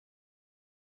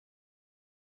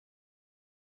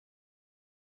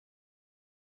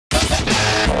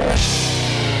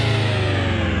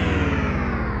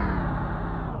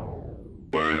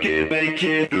make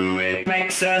it, do it.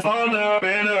 Makes us harder,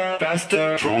 better,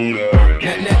 faster, stronger.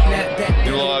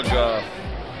 Nimalogue,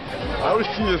 I always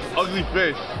see this ugly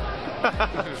face.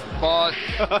 Boss.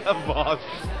 Boss.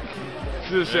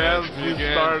 See the Shams, you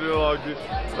started Nimalogue.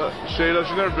 Shada,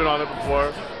 she's never been on it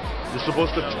before. You're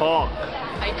supposed to talk.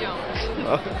 I don't.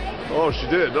 Oh, she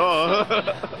did. Oh. Look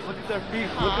at their feet.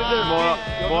 Look at their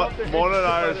feet. Mona and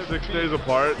I are 6 days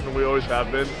apart, and we always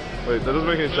have been. Wait, that doesn't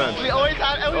make any sense. We always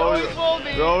have, and we always will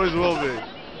be. We always will be.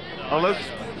 Unless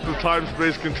the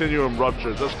time-space continuum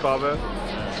ruptures. That's Kaveh.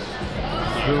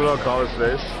 Zoom in on Kaveh's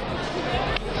face.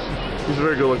 He's a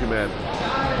very good-looking man.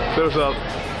 Set us up.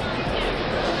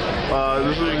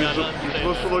 You're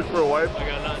supposed to look for a wife.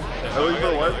 I'm looking for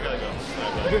a wife.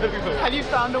 Have you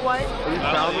found a wife? Have you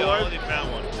found a wife? I already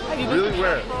found one. Really?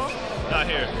 Where? Not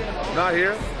here. Not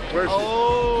here? Where's she?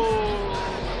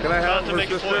 Oh. Can I have her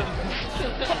sister?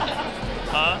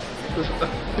 Huh?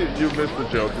 You missed the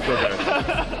joke. It's okay.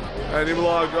 Hey,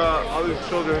 Nimalogue, all these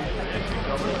children.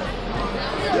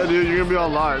 Yeah, dude, you're gonna be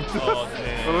online. Oh,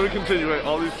 damn. So let me continue. Wait,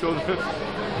 all these children. This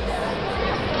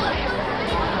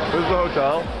is the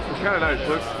hotel. It's kind of nice.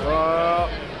 Look,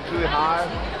 it's really high.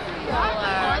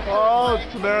 Oh, it's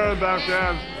Tamara and Bam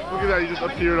Shams. Look at that, you just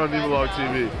appeared on Nimalogue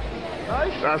TV.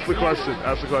 Ask the question.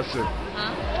 Ask the question.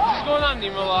 What's going on,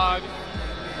 Nimalogue?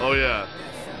 Oh yeah.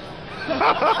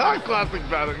 Classic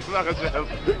battle.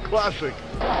 Classic.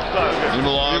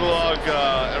 Nimalogue,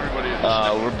 everybody.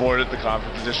 We're bored at the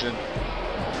conference edition.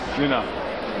 You know.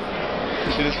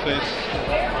 See this face?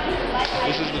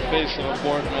 This is the face of a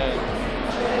bored man.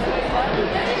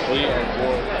 We are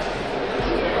bored.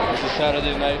 It's a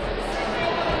Saturday night.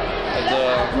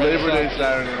 Labor Day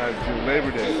Saturday night too.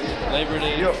 Labor Day. Labor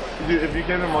Day. Yo, dude, if you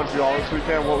came to Montreal this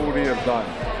weekend, what would we have done?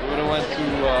 We would have went to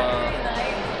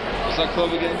what's that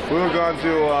club again? We would have gone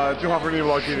to Hopper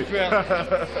Nimalogue TV.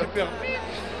 Super.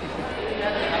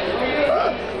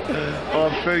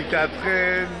 On fait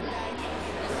Catherine.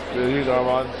 Here's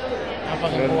Armand. I'm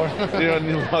fucking bored. Here on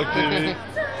Nimalogue TV.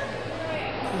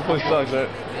 This place sucks, right?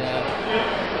 Yeah.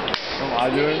 How am I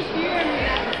doing?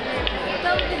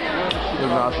 We're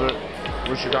Nasser.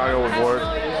 We're Chicago, we're bored.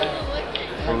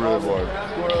 We're really bored.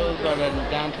 Squirrels are in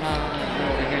downtown.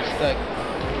 We're over here stuck.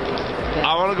 I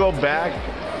want to go back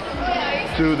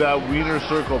to that Wiener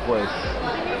Circle place.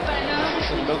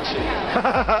 Some milkshake.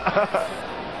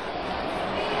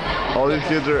 All these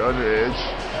kids are underage.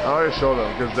 I already showed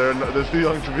them because they're too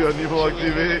young to be on Nimalogue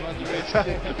TV.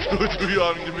 Too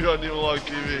young to be on Nimalogue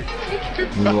TV.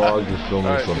 Nimalogue is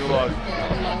filming something. Nimalogue.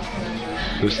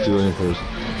 They're stealing a person.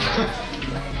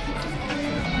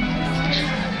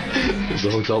 The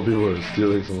hotel people are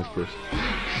stealing someone's purse.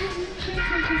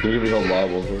 They're gonna be held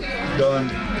liable for it. Done.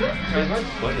 My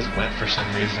butt is wet for some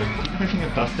reason. Thinking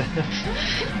about that.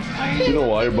 Do you know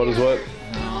why your butt is wet?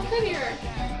 No, it's in here.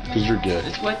 Because you're gay.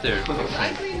 It's wet there.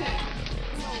 I cleaned it.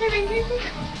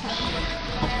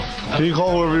 Can you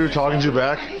call whoever you're talking to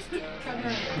back?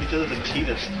 He doesn't teeth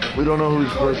us. We don't know who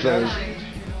his person is.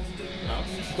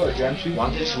 Why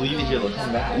don't they just leave it here? They'll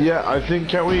come back. Yeah, I think,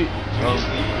 can't we?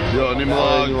 Yo,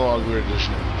 Nimalogue weird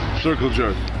edition. Circle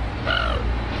jerk.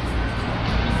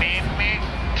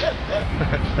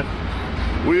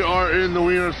 We are in the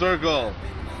Wiener Circle.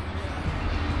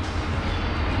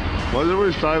 Why is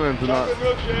everybody silent to not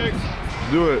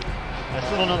do it? I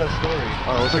still don't know that story.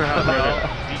 Oh, what's gonna happen right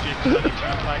DJ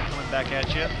Turnpike coming back at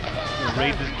you. We'll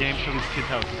raid this game, show these kids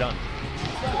how it's done.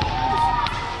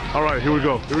 All right, here we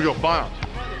go. Here we go. Fire.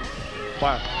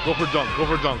 Fire. Go for dunk. Go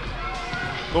for dunk.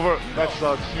 Go for. That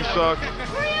sucks. You suck.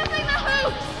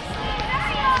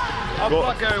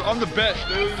 I'm the best,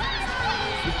 dude.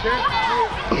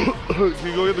 Can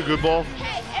you go get the good ball?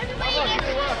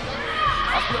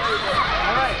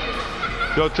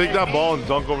 Yo, take that ball and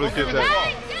dunk over the kid's head.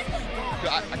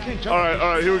 I can't jump. All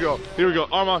right, here we go. Here we go.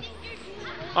 Armand.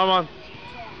 Armand.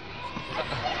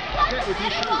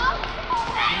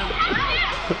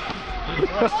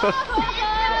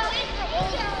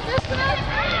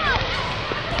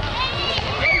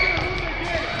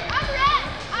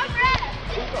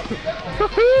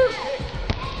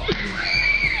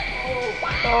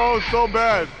 Oh, so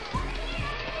bad.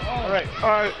 All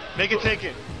right. Make it take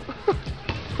it.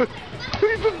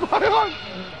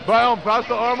 Bayon, pass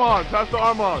the Armand. Pass the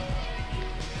Armand.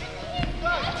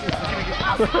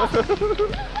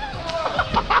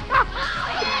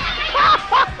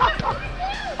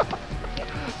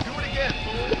 Do it again.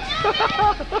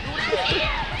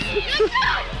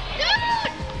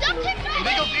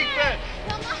 Illegal defense.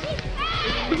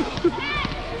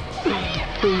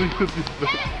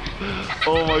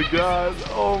 Oh my god.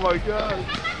 Oh my god.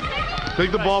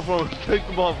 Take the ball from him. Take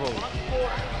the ball from him.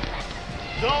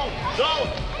 Zone.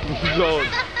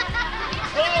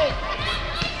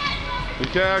 You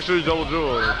can't actually double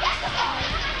dribble.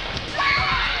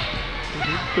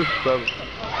 7.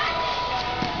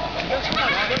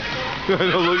 I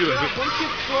know, look at it. One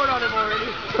kid scored on him already.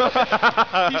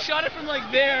 He shot it from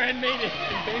like there and made it.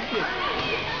 And banked it.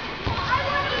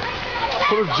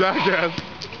 What a jackass.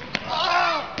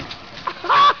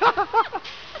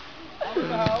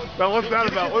 Now what's that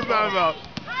about? What's that about?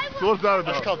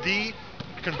 That's called D.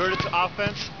 Converted to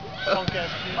offense. Punk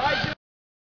ass kid.